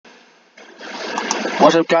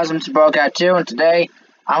What's up guys, I'm Mr. Brocat 2 and today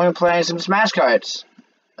I'm going to be playing some Smash cards.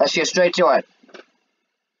 Let's get straight to it.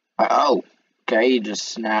 Oh, okay, you just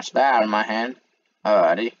snatched that out of my hand.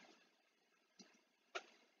 Alrighty.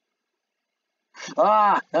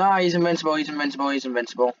 He's invincible, he's invincible, he's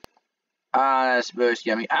invincible. That's very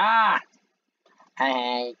scary.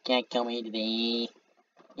 Hey, can't kill me today.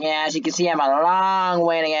 Yeah, as you can see, I'm a long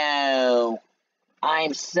way to go.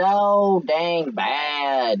 I'm so dang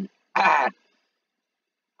bad.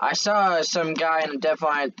 I saw some guy in a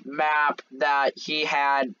different map that he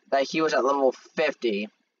was at level 50.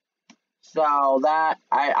 So that,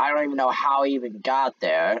 I don't even know how he even got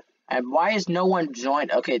there. And why is no one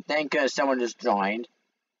joined? Okay, thank goodness someone just joined.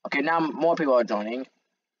 Okay, now more people are joining.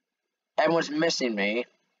 Everyone's missing me.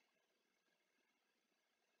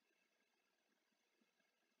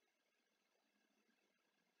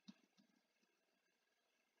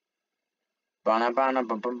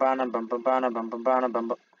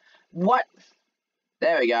 What?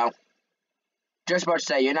 There we go. Just about to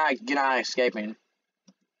say, you're not escaping.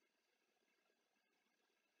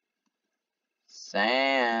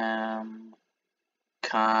 Sam.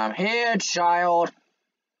 Come here, child.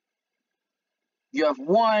 You have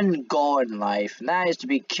one goal in life, and that is to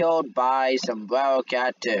be killed by Sombrero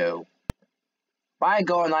Cat 2. My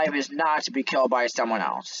goal in life is not to be killed by someone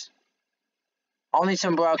else. Only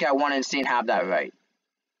Sombrero Cat 1 and Scene have that right.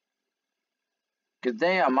 Because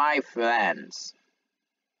they are my friends.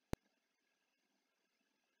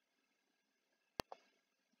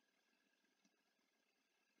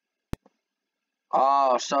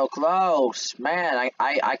 Oh, so close. Man,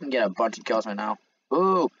 I can get a bunch of kills right now.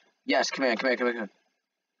 Ooh. Yes, come here. Come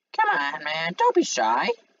on, man. Don't be shy.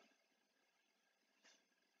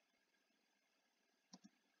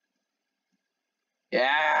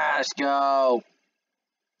 Yeah, let's go.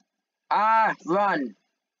 Run.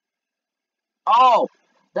 Oh,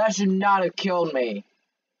 that should not have killed me.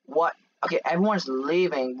 What? Okay, everyone's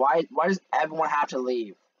leaving. Why does everyone have to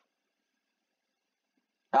leave?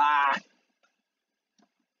 Ah.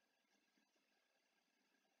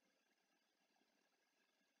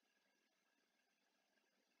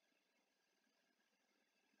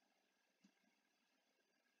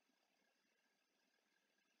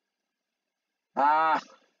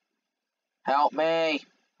 Help me.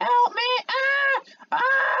 Help me.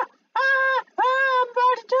 I'm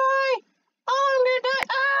about to die. Oh, I'm gonna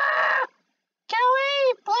die. Kelly,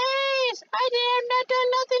 please. I have not done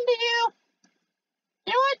nothing to you.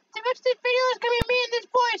 You know what? The rest of this video is gonna be me and this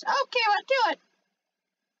voice. Okay, let's do it.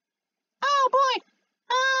 Oh boy.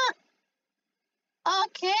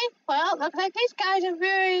 Okay. Well, looks like these guys are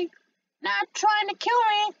very not trying to kill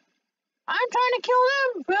me. I'm trying to kill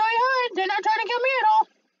them very hard. They're not trying to kill me at all.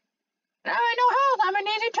 Now I know health. I'm an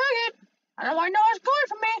easy target. I don't want to know what's going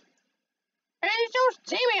for me. They just don't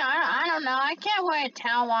see me. I don't know. I can't really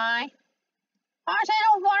tell why. Honestly, I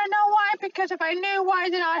don't want to know why, because if I knew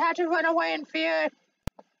why, then I'd have to run away in fear.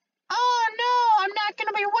 Oh no, I'm not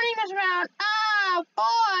going to be winning this round.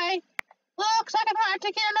 Boy. Looks like I'm going to have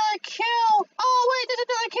to get another kill. Oh, wait, there's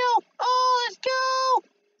another kill. Oh, let's go.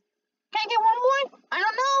 Can I get one more? I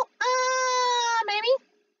don't know. Maybe.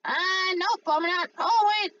 Nope, I'm not. Oh,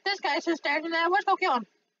 wait, this guy's just standing there. Let's go kill him.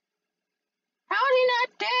 How is he not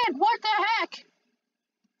dead? What the heck?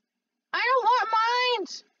 I don't want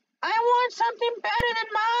mines. I want something better than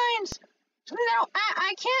mines. No,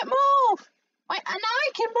 I can't move. Wait, now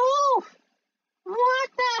I can move. What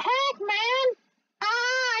the heck, man?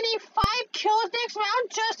 I need 5 kills next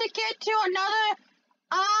round just to get to another.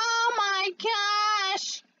 Oh my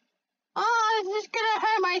gosh. Oh, this is gonna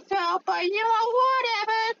hurt my throat, but you know,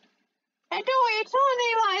 whatever. And don't worry, it's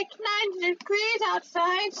only like 90 degrees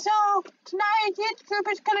outside, so tonight this group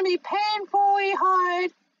is gonna be painfully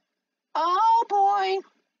hard. Oh boy.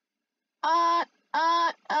 Help,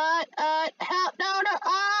 no,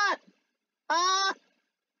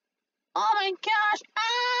 oh my gosh,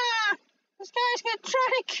 this guy's gonna try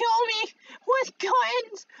to kill me with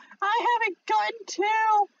guns. I have a gun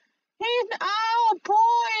too. Oh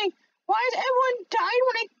boy, why is everyone dying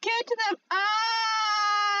when I get to them?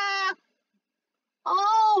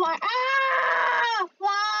 Oh my,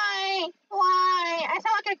 why? I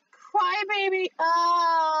sound like a crybaby.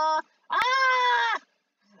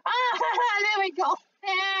 There we go.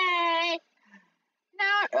 Hey.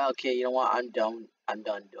 Now. Okay, you know what? I'm done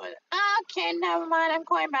doing it. Okay, never mind. I'm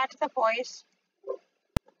going back to the voice.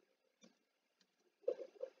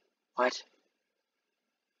 What?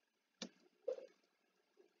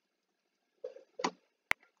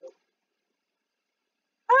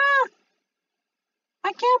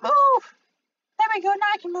 I can't move. There we go.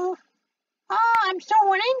 Now I can move. Oh, I'm still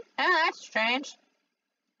winning? Oh, that's strange.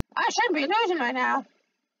 I should be losing right now,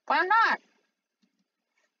 but I'm not.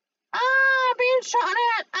 I'm being shot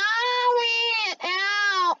at. Owie!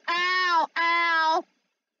 Ow! Ow! Ow!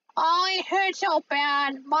 Oh, it hurts so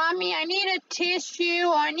bad. Mommy, I need a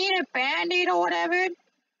tissue. I need a band-aid or whatever.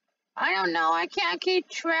 I don't know. I can't keep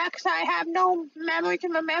tracks. I have no memory.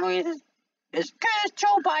 My memory is as good as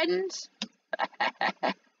Joe Biden's.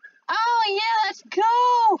 Oh, yeah, let's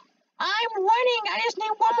go. I'm winning. I just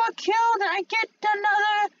need one more kill. Then I get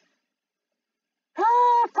another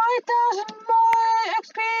 5,000 more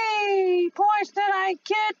XP points. Then I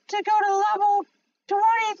get to go to level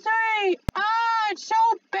 23. Oh, it's so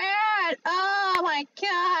bad. Oh, my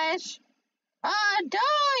gosh.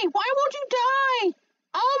 Die. Why won't you die?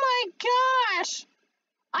 Oh, my gosh.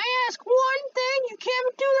 I ask one thing, you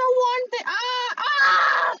can't do that one thing.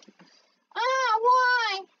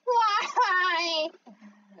 Why? Why?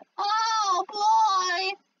 Oh,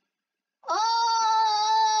 boy.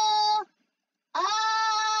 Oh,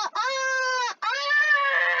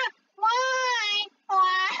 why?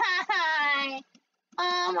 Why?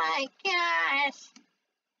 Oh, my gosh.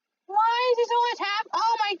 Why does this always happen?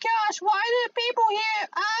 Oh, my gosh. Why are there people here?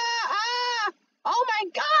 Oh, my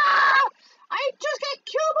God. I just got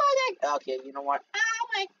killed by that. Okay, you know what? Oh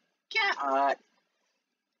my god.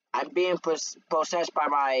 I'm being possessed by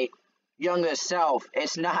my younger self.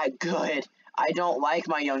 It's not good. I don't like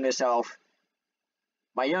my younger self.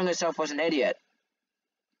 My younger self was an idiot.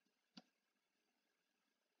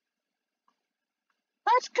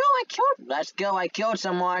 Let's go. Let's go. I killed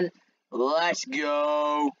someone. Let's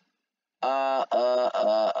go.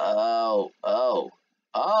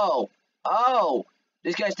 Oh.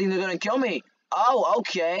 These guys think they're gonna kill me. Oh,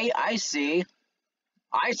 okay. I see.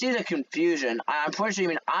 I see the confusion. I'm pretty sure you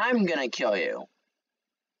mean I'm gonna kill you.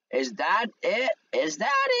 Is that it? Is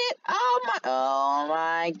that it? Oh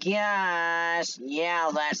my gosh. Yeah,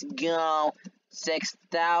 let's go.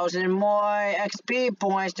 6,000 more XP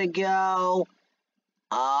points to go.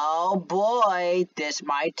 Oh boy, this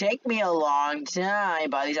might take me a long time,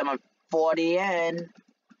 but at least I'm at 40 in.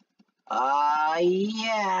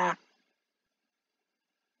 Yeah.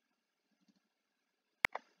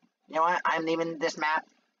 You know what? I'm leaving this map.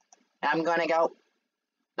 I'm gonna go.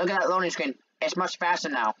 Look at that loading screen. It's much faster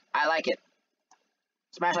now. I like it.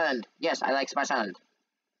 Smash Island. Yes, I like Smash Island.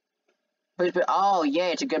 Oh, yeah,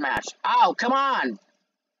 it's a good match. Oh, come on!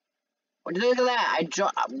 Look at that.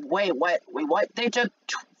 Wait, what? Wait, what? They took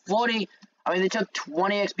 40. I mean, they took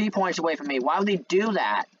 20 XP points away from me. Why would they do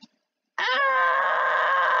that?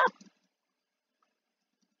 Ah!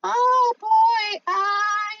 Oh, boy.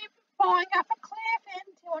 I'm falling off a cliff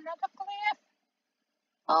into another cliff.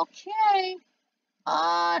 Okay.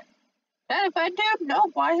 That if I do, no,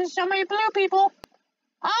 why is there so many blue people?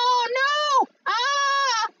 Oh no!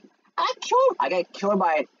 I got killed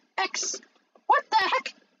by an X. What the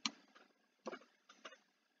heck?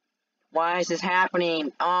 Why is this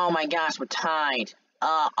happening? Oh my gosh, we're tied.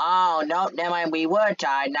 Oh no, never mind. We were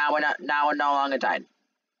tied. Now we're not. Now we're no longer tied.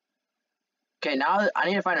 Okay, now I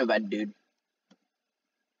need to find a red dude.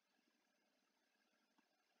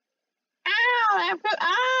 Ow!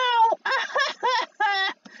 Ow!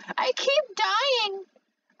 I keep dying.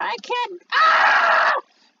 I can't. Ah!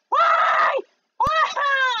 Why?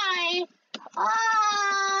 Why?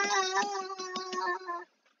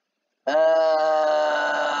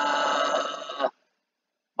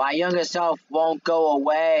 My younger self won't go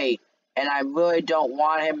away, and I really don't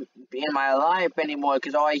want him in my life anymore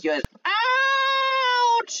because all I hear is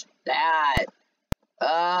ouch. That.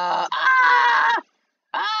 Ah! Ah!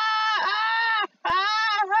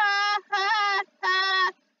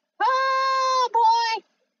 Oh boy!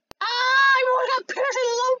 I really got pierced in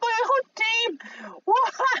love by a whole team.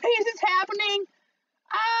 Why is this happening?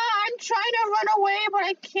 I'm trying to run away, but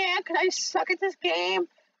I can't because I suck at this game.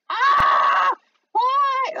 Why?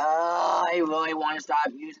 I really want to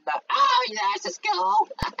stop using that. Oh, yes, let's go.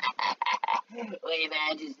 Wave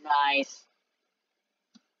edge is nice.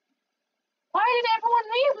 Why did everyone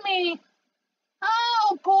leave me?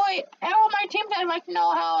 Oh boy, everyone my team's had like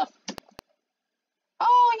no health.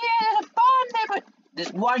 Oh yeah, there's a bomb there, but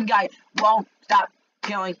this one guy won't stop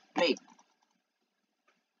killing me.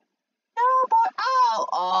 No boy.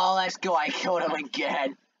 Oh, let's go. I killed him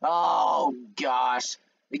again. Oh gosh,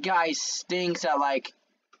 the guy stinks at like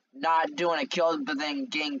not doing a kill, but then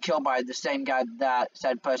getting killed by the same guy that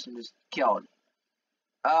said person just killed.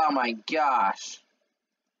 Oh my gosh.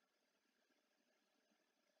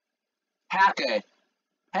 Hacker.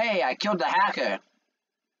 Hey, I killed the hacker.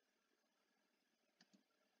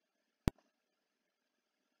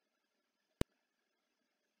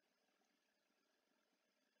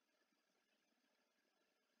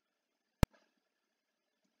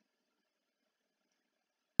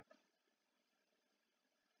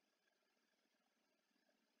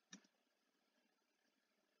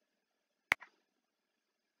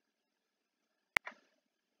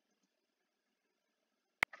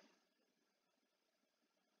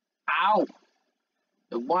 Ow!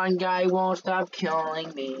 The one guy won't stop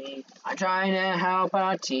killing me. I'm trying to help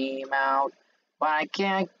our team out, but I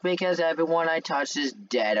can't because everyone I touch is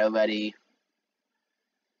dead already.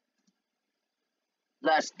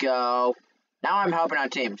 Let's go. Now I'm helping our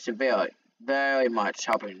team severely. Very much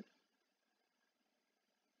helping.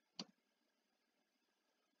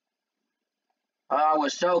 Oh, we're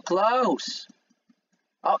so close.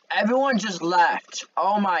 Oh, everyone just left.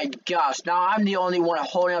 Oh my gosh. Now I'm the only one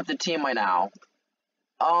holding up the team right now.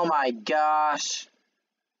 Oh my gosh.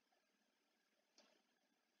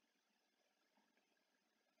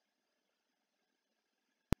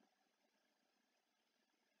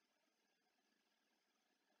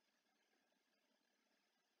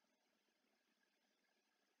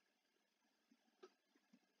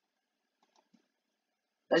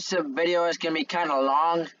 This video is gonna be kind of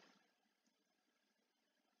long.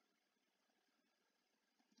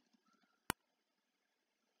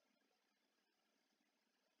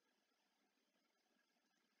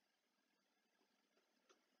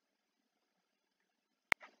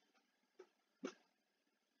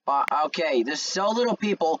 Okay, there's so little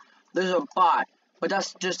people, there's a bot. But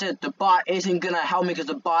that's just it, the bot isn't gonna help me because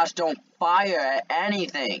the bots don't fire at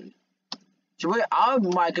anything. So I'm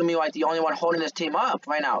gonna be like the only one holding this team up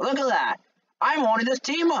right now. Look at that! I'm holding this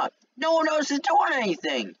team up! No one else is doing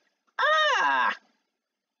anything! Ah!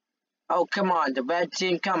 Oh, come on, the red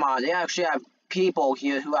team, come on. They actually have people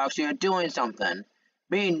here who actually are doing something.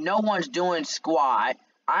 Me, no one's doing squat.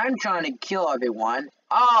 I'm trying to kill everyone.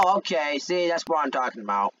 Oh, okay, see, that's what I'm talking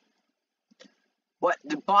about. What?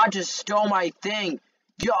 The bot just stole my thing.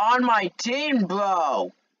 You're on my team,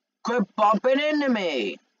 bro. Quit bumping into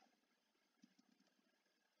me.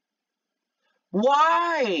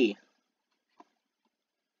 Why?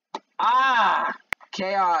 Ah!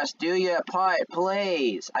 Chaos, do your part,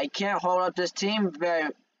 please. I can't hold up this team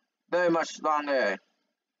very much longer.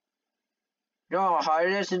 You know how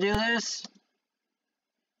hard it is to do this?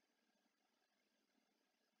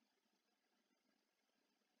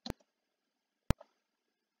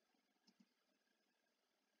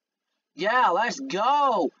 Yeah, let's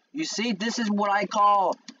go! You see, this is what I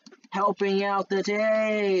call helping out the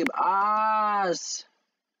team.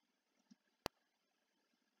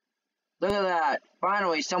 Look at that.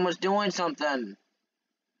 Finally, someone's doing something.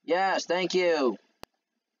 Yes, thank you.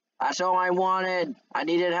 That's all I wanted. I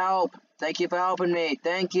needed help. Thank you for helping me.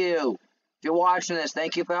 Thank you. If you're watching this,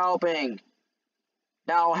 thank you for helping.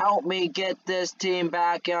 Now help me get this team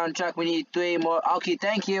back on track. We need 3 more. Okay,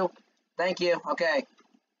 thank you. Thank you. Okay.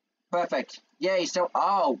 Perfect. Yay, so,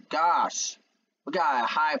 oh, gosh. We got a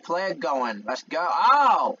high player going. Let's go.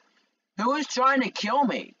 Oh! Who is trying to kill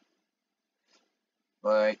me?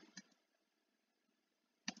 Wait.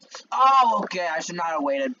 Oh, okay. I should not have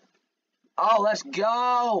waited. Oh, let's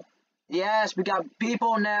go. Yes, we got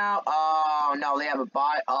people now. Oh, no, they have a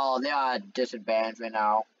bot. Oh, they are at a disadvantage right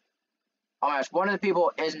now. Oh my gosh, one of the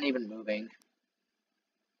people isn't even moving.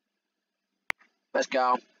 Let's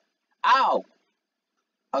go. Ow!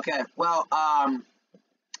 Okay, well,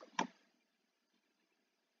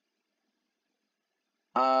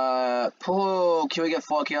 can we get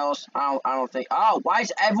 4 kills? I don't think. Oh, why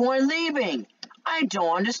is everyone leaving? I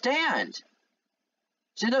don't understand.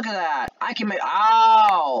 See, look at that. I can make.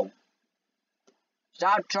 Ow!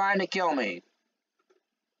 Stop trying to kill me.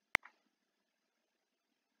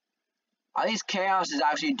 At least Chaos is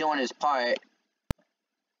actually doing his part.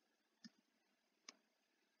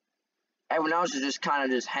 Everyone else is just kind of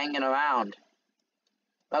just hanging around.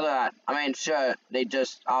 Look at that. I mean, sure, they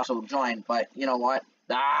just also joined, but you know what?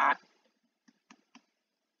 Ah!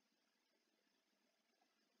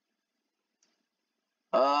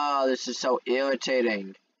 Oh, this is so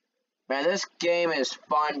irritating. Man, this game is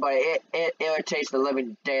fun, but it irritates the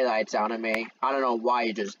living daylights out of me. I don't know why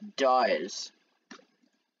it just does.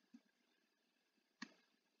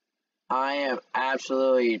 I am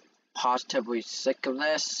absolutely positively sick of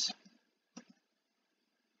this.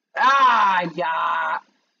 Ah, yeah!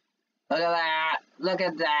 Look at that! Look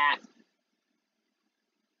at that!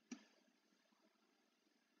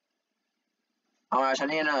 Oh my gosh, I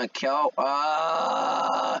need another kill.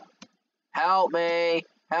 Help me!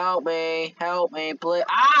 Help me! Help me, please!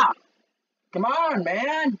 Ah! Come on,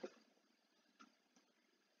 man!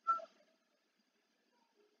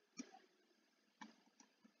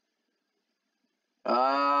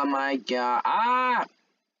 Oh my god. Ah!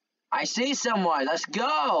 I see someone. Let's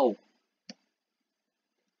go!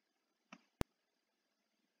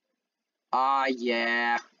 Ah,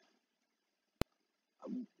 yeah.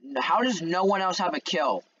 How does no one else have a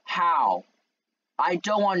kill? How? I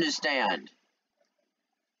don't understand.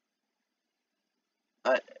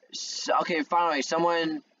 Okay, finally,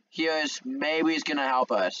 someone here is maybe is gonna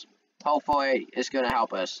help us. Hopefully, it's gonna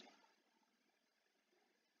help us.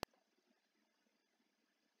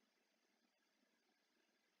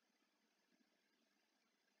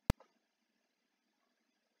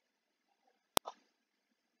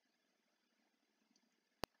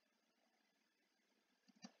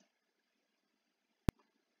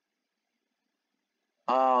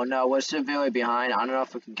 Oh no, we're severely behind. I don't know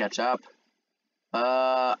if we can catch up.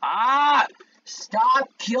 Stop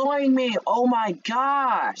killing me! Oh my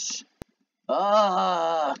gosh!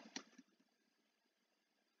 Oh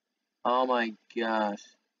my gosh.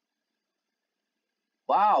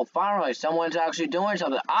 Wow, finally, someone's actually doing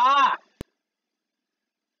something.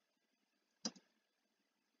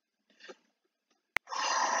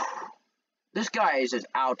 This guy is just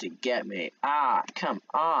out to get me. Come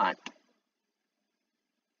on.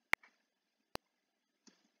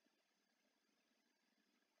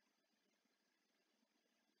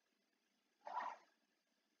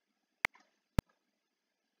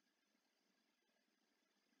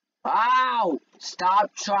 Ow!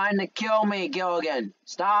 Stop trying to kill me, Gilligan.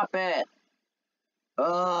 Stop it.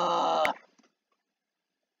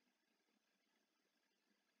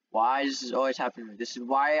 Why does this always happen to me? This is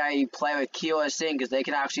why I play with Kilo and Sing, because they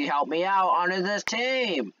can actually help me out onto this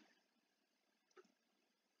team.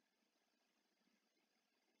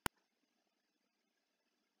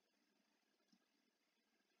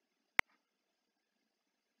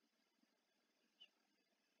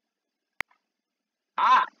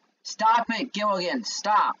 Stop it, Gilligan.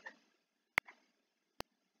 Stop.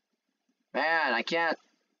 Man, I can't.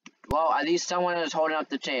 Well, at least someone is holding up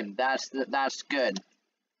the team. That's good.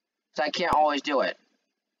 So I can't always do it.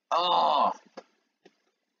 Oh.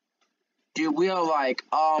 Dude, we are like,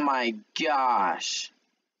 oh my gosh.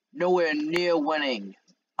 Nowhere near winning.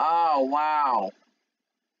 Oh, wow.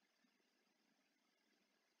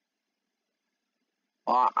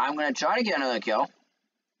 Well, I'm gonna try to get another kill.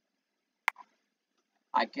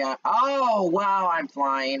 I can't. Oh, wow, I'm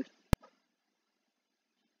flying.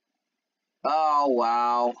 Oh,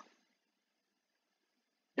 wow.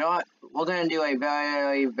 You know what? We're gonna do a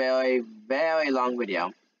very, very, very long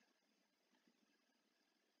video.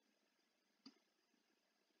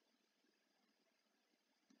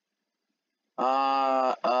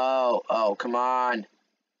 Oh, come on.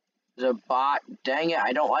 There's a bot. Dang it,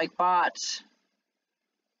 I don't like bots.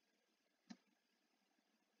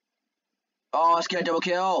 Oh, let's get a double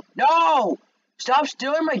kill. No! Stop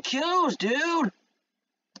stealing my kills, dude!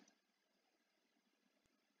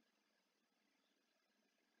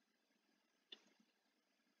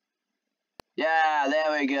 Yeah,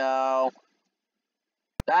 there we go.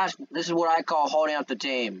 This is what I call holding up the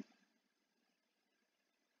team.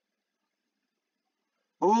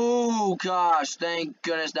 Ooh, gosh, thank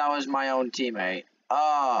goodness that was my own teammate.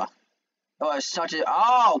 It was such a.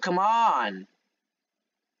 Oh, come on!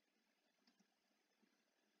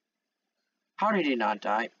 How did he not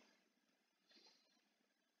die?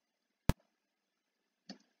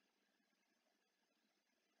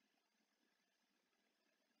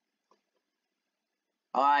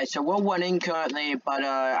 Alright, so we're winning currently, but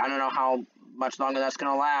I don't know how much longer that's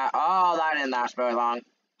gonna last. Oh, that didn't last very long.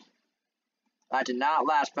 That did not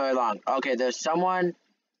last very long. Okay, there's someone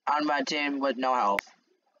on my team with no health.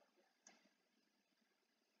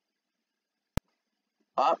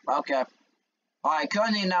 Oh, okay. Alright,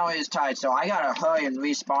 currently now it is tied, so I gotta hurry and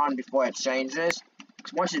respawn before it changes.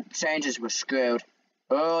 Because once it changes, we're screwed.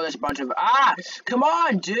 Oh, there's a bunch of. Come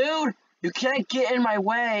on, dude! You can't get in my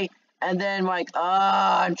way, and then, like,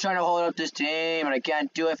 I'm trying to hold up this team, and I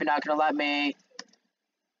can't do it if you're not gonna let me.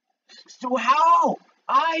 So, how?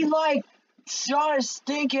 I, like, shot a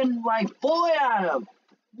stinking, like, bullet at him!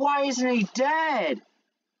 Why isn't he dead?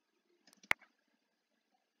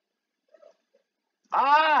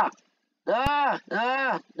 Ah! Ah!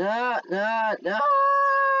 Ah! Ah! Ah!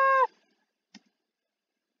 Ah!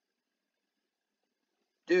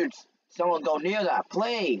 Dude, someone go near that,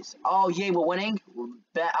 please. Oh, yay, we're winning.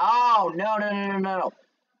 Oh, no.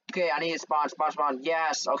 Okay, I need to spawn.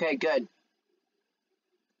 Yes, okay, good.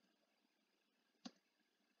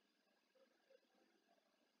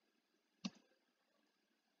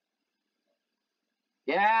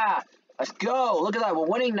 Yeah, let's go. Look at that, we're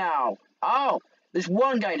winning now. Oh, this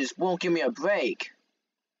one guy just won't give me a break.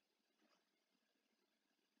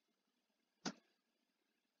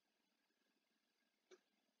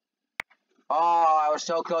 Oh, I was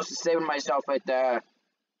so close to saving myself right there.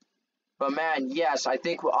 But man, yes, I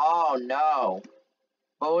think we're. Oh no.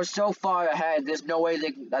 But we're so far ahead, there's no way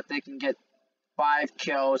that they can get 5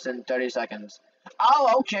 kills in 30 seconds.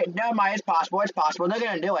 Oh, okay. Never mind. It's possible. It's possible. They're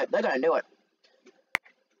gonna do it. They're gonna do it.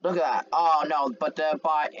 Look at that. Oh, no. But the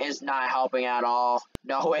bot is not helping at all.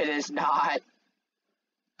 No, it is not.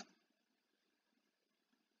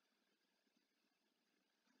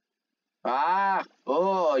 Ah.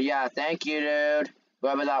 Oh, yeah. Thank you, dude.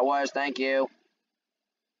 Whoever that was, thank you.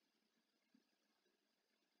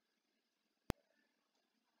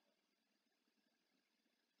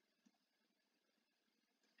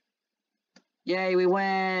 Yay, we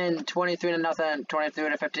win! 23 to nothing.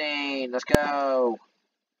 23 to 15. Let's go.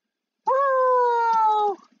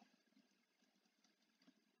 Woo!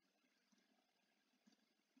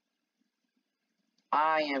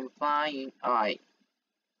 I am flying. Alright.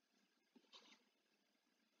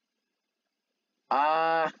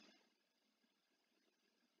 I'm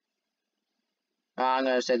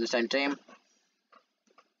gonna say the same team.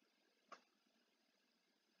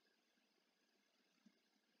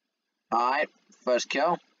 Alright. First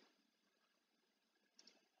kill.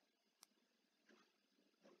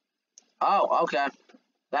 Oh, okay.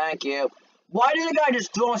 Thank you. Why did the guy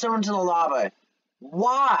just throw someone into the lava?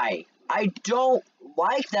 Why? I don't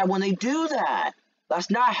like that when they do that. That's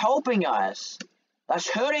not helping us. That's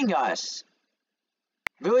hurting us.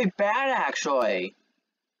 Really bad, actually.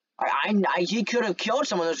 He could have killed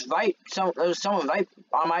someone. There was someone right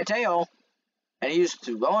on my tail, and he was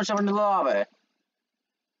throwing someone into the lava.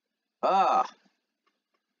 Ugh.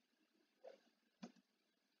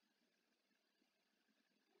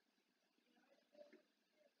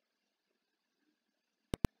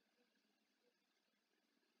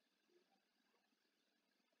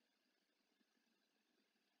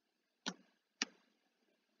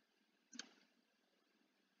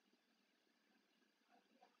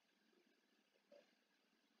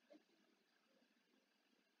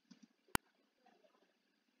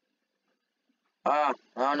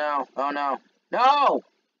 Oh no, oh no. No!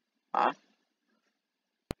 Huh?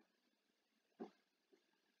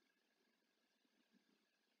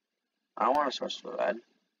 I don't want to switch to red.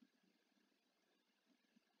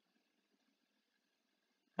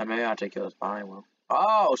 And maybe I'll take those behind will.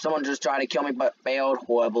 Oh, someone just tried to kill me but failed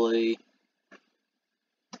horribly.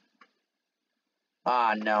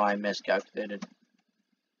 Ah, no, I miscalculated.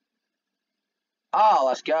 Oh,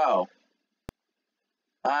 let's go.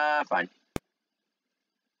 Fine.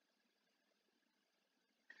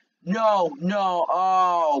 No, no,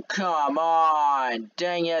 oh, come on.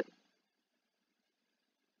 Dang it.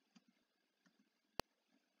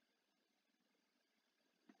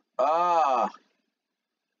 Why?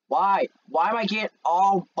 Why am I getting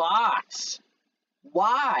all bots?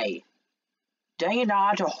 Why? Dang it, now I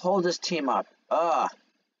have to hold this team up.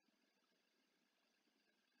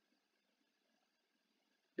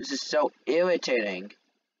 This is so irritating.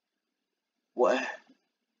 What?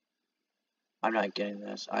 I'm not getting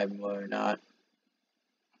this. I'm really not.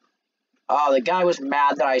 Oh, the guy was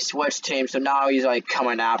mad that I switched teams, so now he's like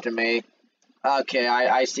coming after me. Okay,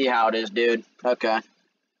 I see how it is, dude. Okay.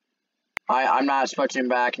 I'm not switching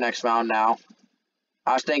back next round now.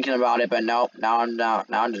 I was thinking about it, but nope. Now I'm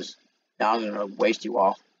gonna waste you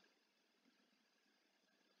all.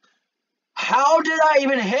 How did I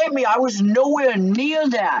even hit me? I was nowhere near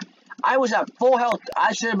that. I was at full health.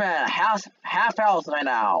 I should have been at half health right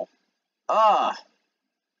now. Ugh.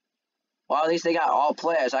 Well, at least they got all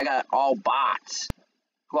players. I got all bots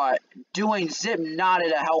who are doing zip nada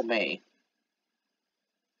to help me.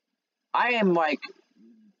 I am like,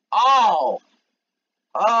 oh,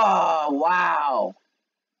 wow.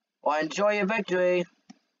 Well, enjoy your victory.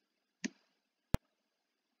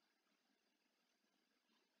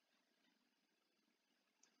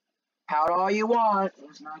 Pout all you want.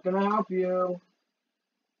 It's not gonna help you.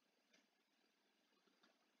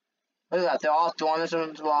 Look at that. They're all throwing this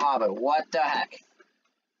into the lava. What the heck?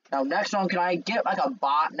 Now, next one, can I get like a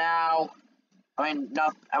bot now? I mean,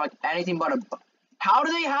 not like anything but a. How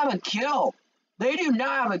do they have a kill? They do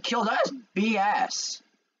not have a kill. That is BS.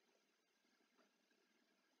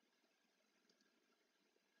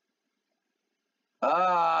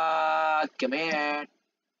 Come here.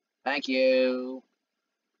 Thank you.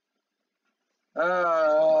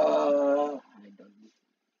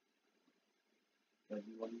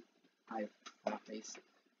 Face.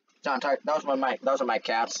 Those are my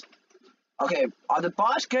cats. Okay, are the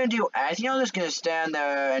bots gonna do anything or just gonna stand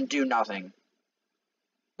there and do nothing?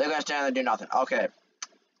 They're gonna stand there and do nothing. Okay.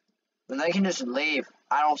 Then they can just leave.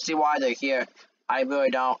 I don't see why they're here. I really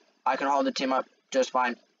don't. I can hold the team up just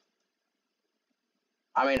fine.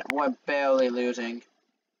 I mean, we're barely losing.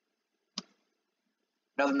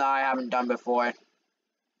 Nothing that I haven't done before.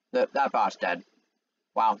 That bot's dead.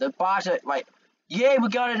 Wow, the bots are, like, Yay, we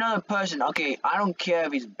got another person. Okay, I don't care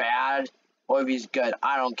if he's bad or if he's good.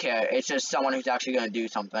 I don't care. It's just someone who's actually gonna do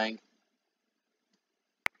something.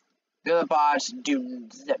 The other bots do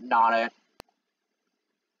nada.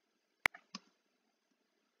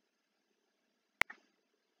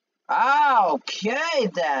 Okay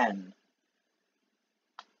then.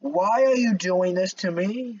 Why are you doing this to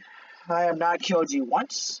me? I have not killed you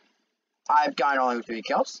once. I've gotten only 3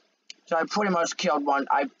 kills. So I pretty much killed one.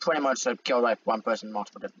 I pretty much have killed like one person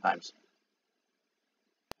multiple different times.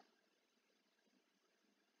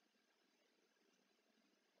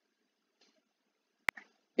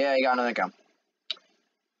 Yeah, you got another kill.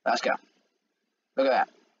 Let's go. Look at that.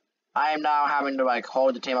 I am now having to like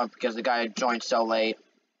hold the team up because the guy joined so late.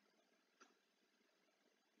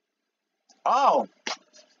 Oh!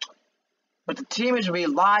 But the team is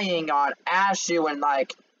relying on Ashu and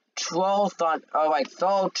like Troll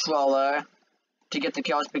Troller to get the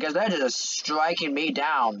kills because they're just striking me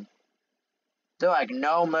down. They're like,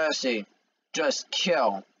 no mercy. Just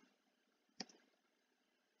kill.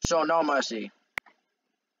 Show no mercy.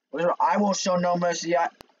 I will show no mercy. Are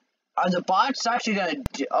the bots actually gonna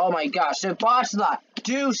do, oh my gosh, the bots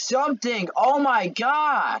do something! Oh my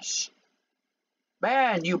gosh!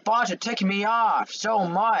 Man, you bots are ticking me off so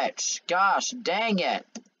much. Gosh, dang it.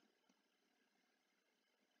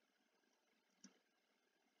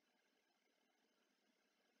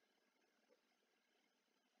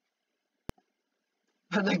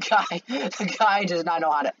 The guy does not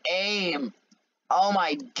know how to aim. Oh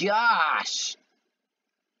my gosh.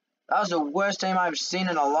 That was the worst aim I've seen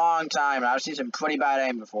in a long time. I've seen some pretty bad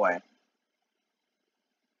aim before.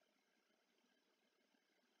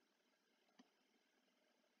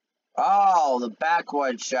 Oh, the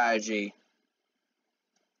backward strategy.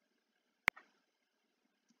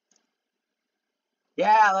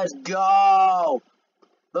 Yeah, let's go.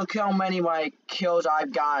 Look how many kills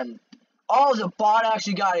I've gotten. Oh, the bot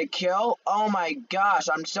actually got a kill. Oh my gosh,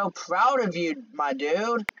 I'm so proud of you, my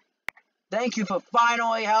dude. Thank you for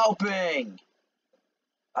finally helping.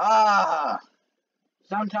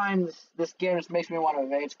 Sometimes this game just makes me want to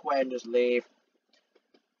rage quit and just leave.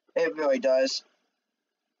 It really does.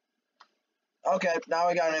 Okay, now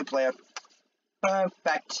we got a new player.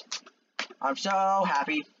 Perfect. I'm so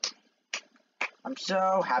happy. I'm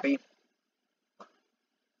so happy.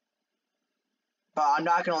 But I'm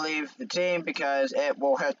not going to leave the team because it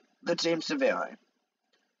will hurt the team severely.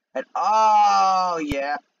 And oh,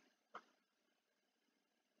 yeah.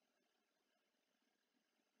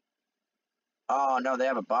 Oh, no, they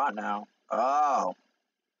have a bot now. Oh.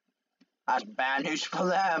 That's bad news for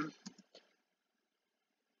them.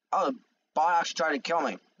 Oh, the bot actually tried to kill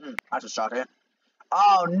me. That's a shocker.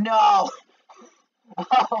 Oh, no.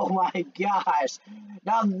 Oh, my gosh.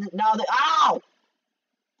 Now, ow!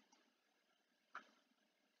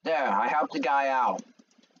 There, I helped the guy out.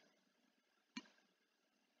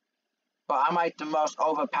 But I'm like the most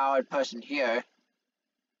overpowered person here.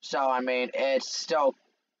 So, I mean, it's still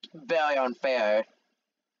very unfair.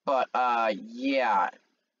 But, yeah.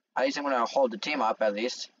 At least I'm gonna hold the team up, at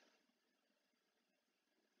least.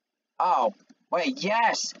 Oh, wait,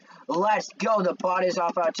 yes! Let's go! The bot is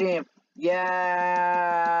off our team.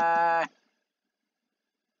 Yeah!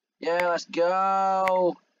 Yeah, let's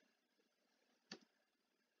go!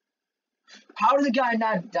 How did the guy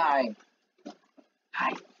not die?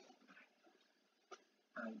 Hi.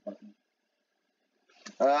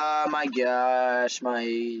 Oh my gosh,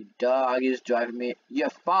 my dog is driving me.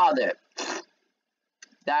 Your father.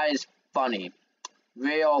 That is funny.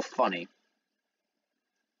 Real funny.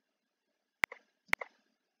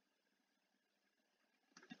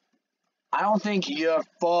 I don't think your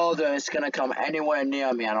father is gonna come anywhere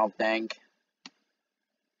near me, I don't think.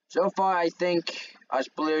 So far, I think us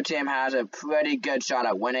blue team has a pretty good shot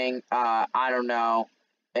at winning. I don't know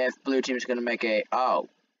if blue team's gonna make a, oh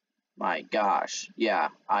my gosh. Yeah,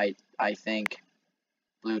 I think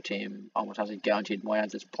blue team almost has a guaranteed win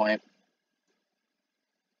at this point.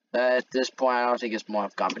 At this point, I don't think it's more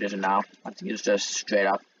of competition now. I think it's just straight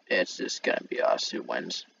up, it's just gonna be us who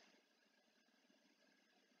wins.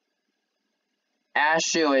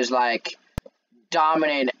 Ashu is like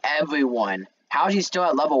dominating everyone. How is he still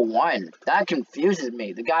at level 1? That confuses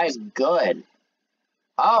me. The guy's good.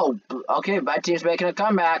 Oh, okay, red team's making a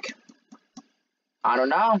comeback. I don't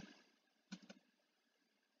know.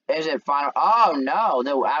 Is it final? Oh no,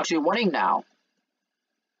 they're actually winning now.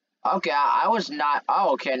 Okay, I was not.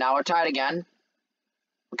 Oh, okay, now we're tied again.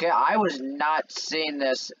 Okay, I was not seeing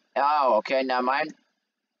this. Oh, okay, never mind.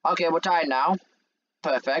 Okay, we're tied now.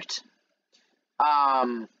 Perfect.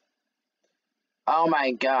 Oh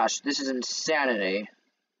my gosh, this is insanity.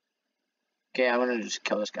 Okay, I'm gonna just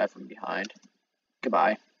kill this guy from behind.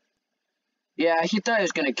 Goodbye. Yeah, he thought he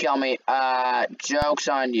was gonna kill me. Joke's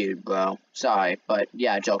on you, bro. Sorry, but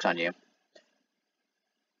yeah, joke's on you.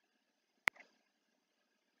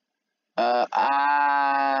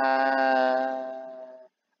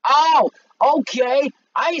 Oh! Okay!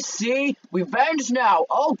 I see! Revenge now!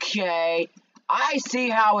 Okay! I see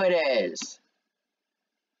how it is!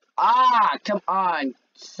 Ah! Come on,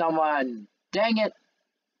 someone! Dang it!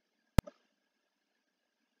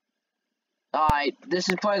 Alright, this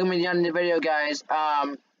is probably gonna be the end of the video, guys.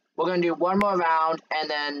 We're gonna do one more round, and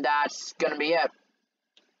then that's gonna be it.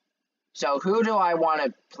 So, who do I want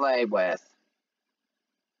to play with?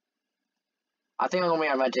 I think I'm gonna be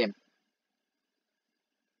on red team.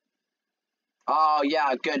 Oh,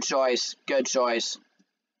 yeah, good choice. Good choice.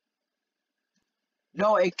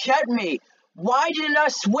 No, it kept me. Why did it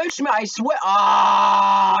not switch me? I swear.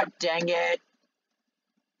 Ah, dang it.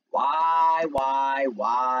 Why?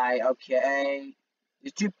 Okay.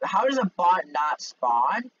 How does a bot not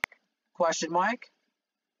spawn? Question mark.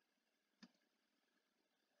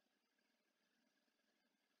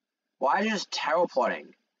 Why are you just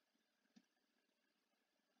teleporting?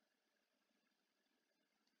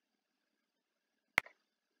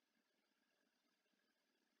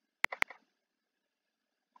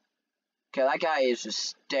 Okay, that guy is just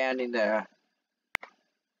standing there.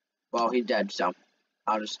 Well, he's dead, so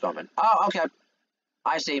I'll just storm in. Oh, okay.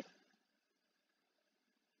 I see.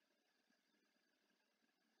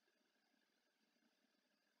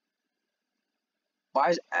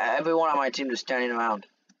 Why is everyone on my team just standing around?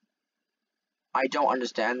 I don't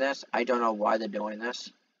understand this. I don't know why they're doing this.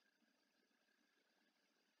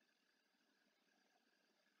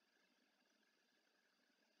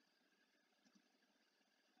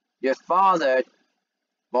 Your father,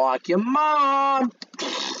 more like your mom.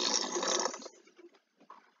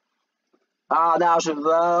 Ah, that was a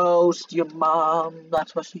roast, your mom.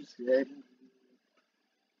 That's what she said.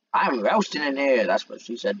 I'm roasting in here. That's what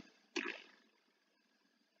she said.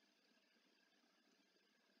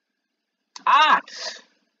 Ah!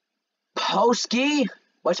 Posky?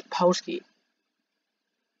 What's Posky?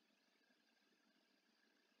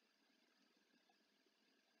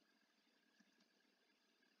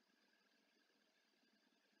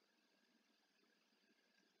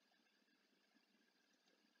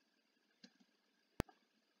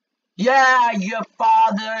 Yeah, your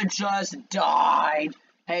father just died.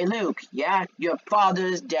 Hey, Luke, yeah, your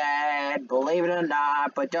father's dead. Believe it or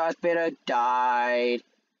not, but Darth Vader died.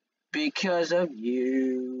 Because of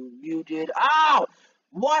you. You did. Ow!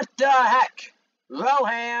 What the heck?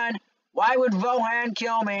 Rohan! Why would Rohan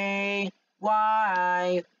kill me?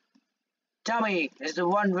 Why? Tell me, is the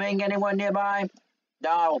One Ring anyone nearby?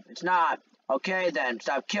 No, it's not. Okay then,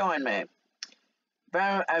 stop killing me.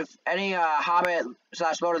 If any Hobbit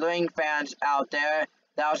 / Lord of the Ring fans out there,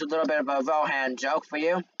 that was a little bit of a Rohan joke for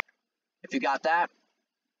you. If you got that.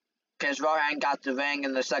 Because Rohan got the ring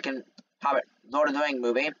in the second Hobbit Lord of the Ring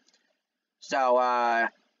movie. So,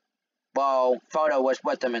 well, Frodo was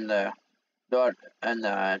with them in the third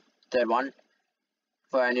one.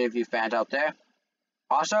 For any of you fans out there.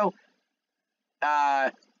 Also,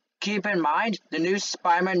 keep in mind, the new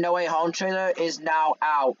Spider-Man No Way Home trailer is now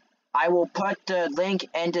out. I will put the link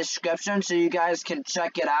in description so you guys can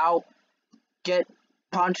check it out. Get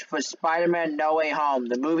pumped for Spider-Man No Way Home.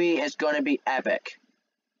 The movie is going to be epic.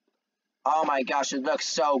 Oh my gosh, it looks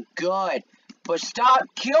so good. But stop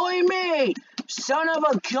killing me! Son of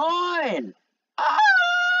a gun! Ah,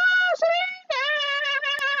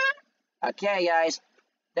 okay, guys.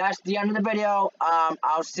 That's the end of the video.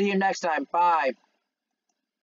 I'll see you next time. Bye.